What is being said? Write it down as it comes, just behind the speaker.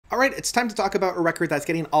All right, it's time to talk about a record that's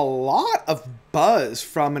getting a lot of buzz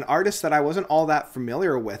from an artist that I wasn't all that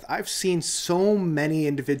familiar with. I've seen so many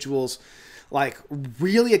individuals like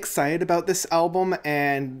really excited about this album,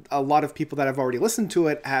 and a lot of people that have already listened to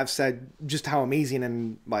it have said just how amazing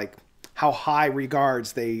and like how high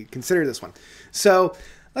regards they consider this one. So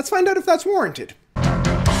let's find out if that's warranted.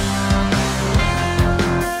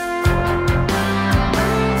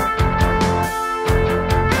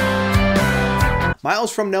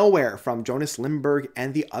 Miles from Nowhere from Jonas, Lindberg,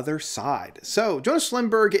 and the Other Side. So Jonas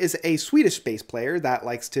Lindberg is a Swedish bass player that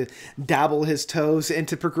likes to dabble his toes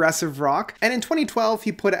into progressive rock. And in 2012,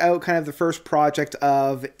 he put out kind of the first project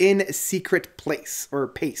of In Secret Place, or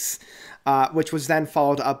Pace, which was then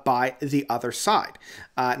followed up by The Other Side.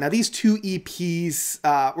 Now these two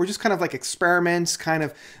EPs were just kind of like experiments, kind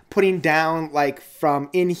of putting down like from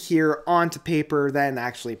in here onto paper, then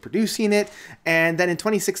actually producing it. And then in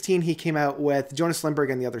 2016, he came out with Jonas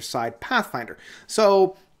Lindberg and the Other Side, Pathfinder.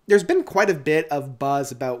 So there's been quite a bit of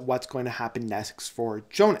buzz about what's going to happen next for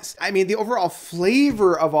Jonas. I mean, the overall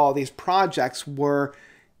flavor of all these projects were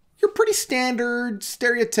your pretty standard,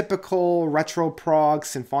 stereotypical retro prog,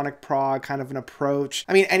 symphonic prog kind of an approach.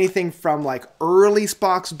 I mean, anything from like early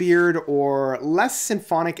Spock's Beard or less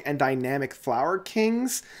symphonic and dynamic Flower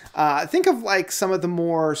Kings. Think of like some of the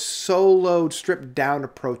more soloed, stripped down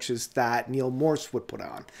approaches that Neil Morse would put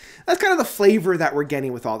on. That's kind of the flavor that we're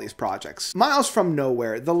getting with all these projects. Miles from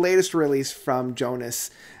Nowhere, the latest release from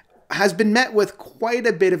Jonas, has been met with quite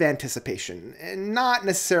a bit of anticipation, and not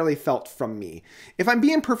necessarily felt from me. If I'm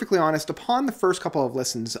being perfectly honest, upon the first couple of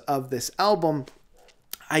listens of this album,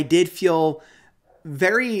 I did feel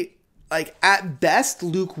very, like, at best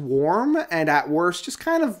lukewarm, and at worst just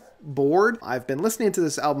kind of bored. I've been listening to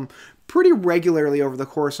this album pretty regularly over the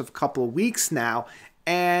course of a couple of weeks now,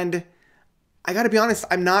 and I gotta be honest,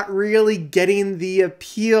 I'm not really getting the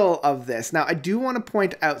appeal of this. Now, I do want to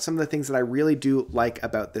point out some of the things that I really do like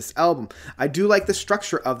about this album. I do like the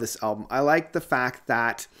structure of this album. I like the fact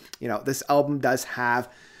that, you know, this album does have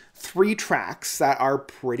 3 tracks that are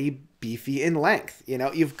pretty beefy in length. You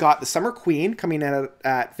know, you've got The Summer Queen coming in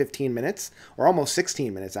at 15 minutes, or almost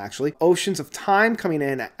 16 minutes actually. Oceans of Time coming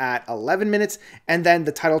in at 11 minutes, and then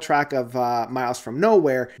the title track of Miles from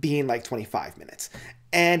Nowhere being like 25 minutes.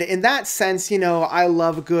 And in that sense, you know, I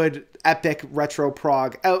love a good epic retro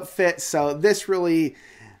prog outfit, so this really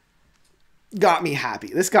got me happy.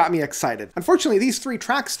 This got me excited. Unfortunately, these 3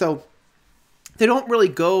 tracks, though, they don't really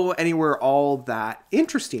go anywhere all that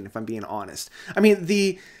interesting, if I'm being honest. I mean,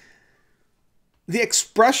 the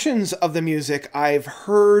expressions of the music I've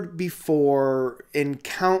heard before in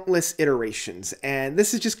countless iterations, and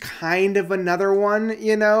this is just kind of another one,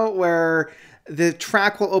 you know, where the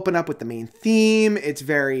track will open up with the main theme. It's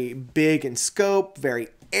very big in scope, very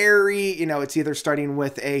airy. You know, it's either starting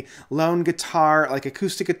with a lone guitar, like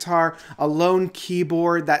acoustic guitar, a lone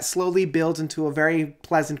keyboard that slowly builds into a very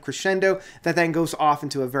pleasant crescendo that then goes off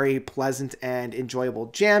into a very pleasant and enjoyable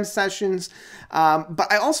jam sessions. But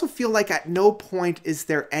I also feel like at no point is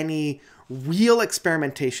there any real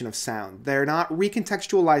experimentation of sound. They're not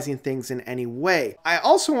recontextualizing things in any way. I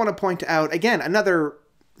also want to point out, again, another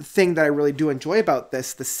thing that I really do enjoy about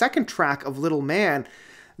this, the second track of Little Man,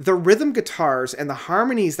 the rhythm guitars and the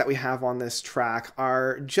harmonies that we have on this track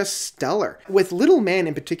are just stellar. With Little Man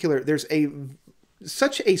in particular, there's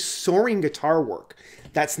such a soaring guitar work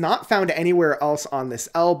that's not found anywhere else on this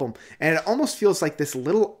album, and it almost feels like this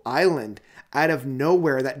little island out of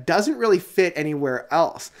nowhere that doesn't really fit anywhere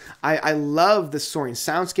else. I love the soaring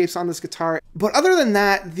soundscapes on this guitar, but other than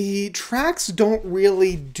that, the tracks don't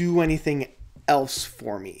really do anything else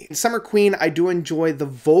for me. In Summer Queen, I do enjoy the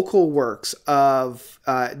vocal works of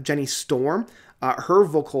Jenny Storm. Her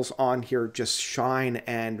vocals on here just shine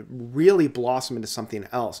and really blossom into something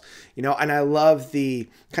else, you know, and I love the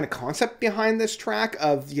kind of concept behind this track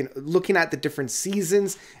of, you know, looking at the different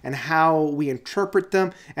seasons and how we interpret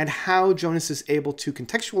them and how Jonas is able to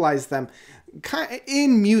contextualize them kind of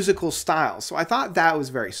in musical style. So I thought that was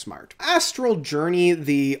very smart. Astral Journey,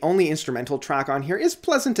 the only instrumental track on here, is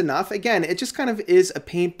pleasant enough. Again, it just kind of is a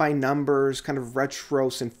paint by numbers, kind of retro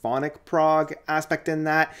symphonic prog aspect in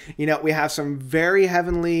that. You know, we have some very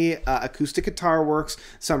heavenly acoustic guitar works,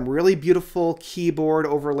 some really beautiful keyboard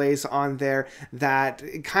overlays on there that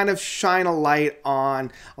kind of shine a light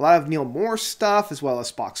on a lot of Neil Morse stuff, as well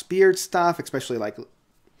as Spock's Beard stuff, especially like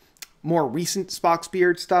more recent Spock's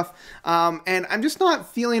Beard stuff, and I'm just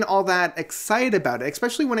not feeling all that excited about it,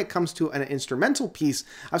 especially when it comes to an instrumental piece.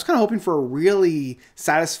 I was kind of hoping for a really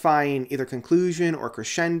satisfying either conclusion or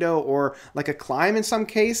crescendo or like a climb in some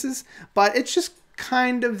cases, but it's just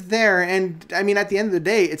kind of there, and I mean, at the end of the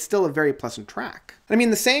day, it's still a very pleasant track. I mean,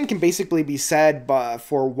 the same can basically be said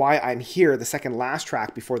for Why I'm Here, the second last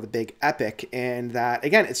track before the big epic, and that,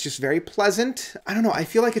 again, it's just very pleasant. I don't know, I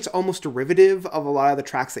feel like it's almost derivative of a lot of the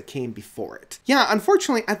tracks that came before it. Yeah,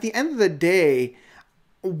 unfortunately, at the end of the day,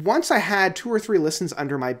 once I had 2 or 3 listens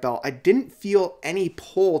under my belt, I didn't feel any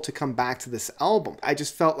pull to come back to this album. I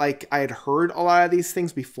just felt like I had heard a lot of these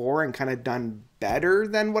things before and kind of done better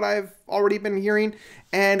than what I've already been hearing,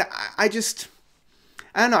 and I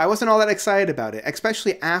don't know, I wasn't all that excited about it,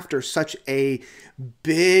 especially after such a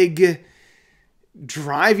big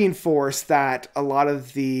driving force that a lot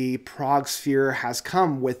of the prog sphere has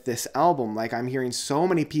come with this album. Like, I'm hearing so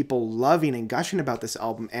many people loving and gushing about this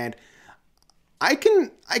album, and I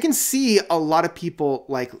can see a lot of people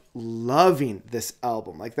like loving this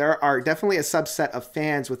album. Like, there are definitely a subset of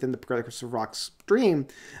fans within the progressive rock stream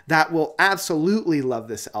that will absolutely love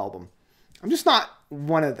this album. I'm just not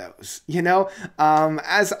one of those, you know?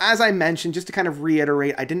 As I mentioned, just to kind of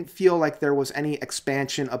reiterate, I didn't feel like there was any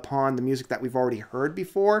expansion upon the music that we've already heard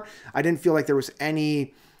before. I didn't feel like there was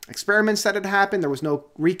any experiments that had happened. There was no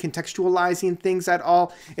recontextualizing things at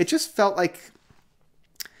all. It just felt like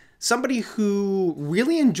somebody who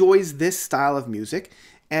really enjoys this style of music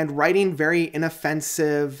and writing very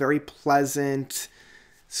inoffensive, very pleasant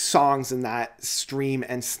songs in that stream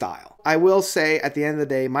and style. I will say, at the end of the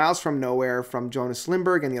day, Miles from Nowhere from Jonas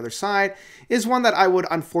Lindberg and the Other Side is one that I would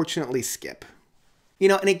unfortunately skip. You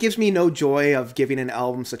know, and it gives me no joy of giving an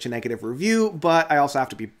album such a negative review, but I also have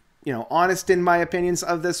to be, you know, honest in my opinions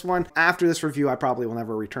of this one. After this review, I probably will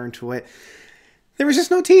never return to it. There was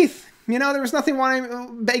just no teeth. You know, there was nothing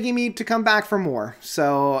begging me to come back for more.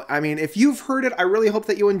 So, I mean, if you've heard it, I really hope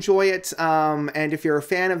that you enjoy it. And if you're a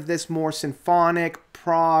fan of this more symphonic,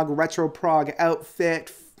 prog, retro prog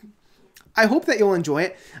outfit, I hope that you'll enjoy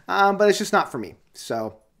it. But it's just not for me.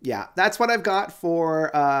 So, yeah, that's what I've got for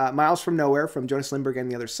Miles from Nowhere from Jonas Lindberg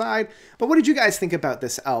and the Other Side. But what did you guys think about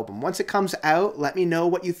this album? Once it comes out, let me know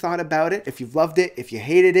what you thought about it. If you've loved it, if you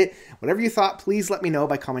hated it, whatever you thought, please let me know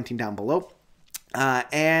by commenting down below. Yeah,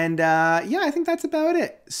 I think that's about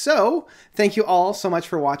it. So, thank you all so much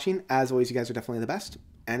for watching. As always, you guys are definitely the best.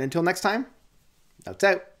 And until next time, that's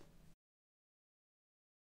out.